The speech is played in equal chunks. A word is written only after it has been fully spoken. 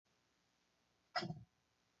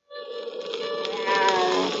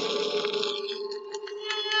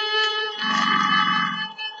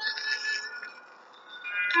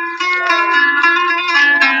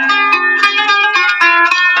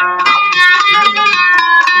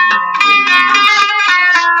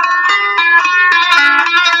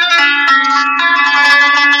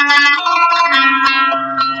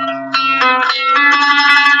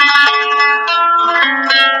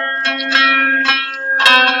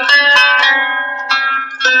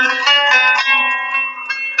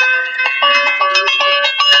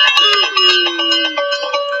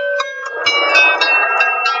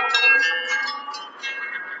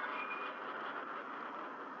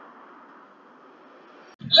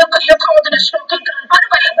what you called it a smoking gun. By the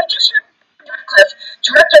way, we just heard Ratcliffe,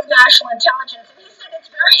 Director of National Intelligence, and he said it's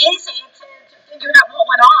very easy to figure out what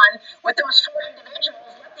went on with those four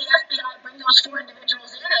individuals. Let the FBI bring those four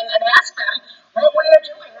individuals in and ask them what were you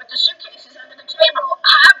doing with the suitcases under the table.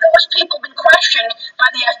 Have those people been questioned by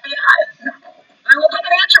the FBI? No. I will get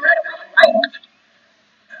an answer right away, right?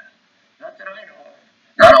 Not that I know of.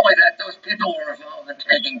 Not only that, those people were involved in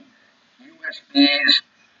taking USBs,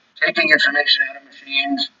 taking information out of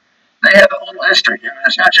machines. They have a little history. I mean,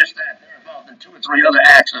 it's not just that. They're involved in 2 or 3 other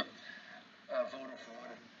acts of voter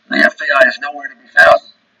fraud. The FBI is nowhere to be found.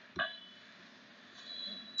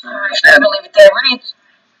 All right, I believe it there.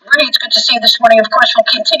 Rudy, it's good to see you this morning. Of course, we'll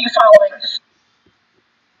continue following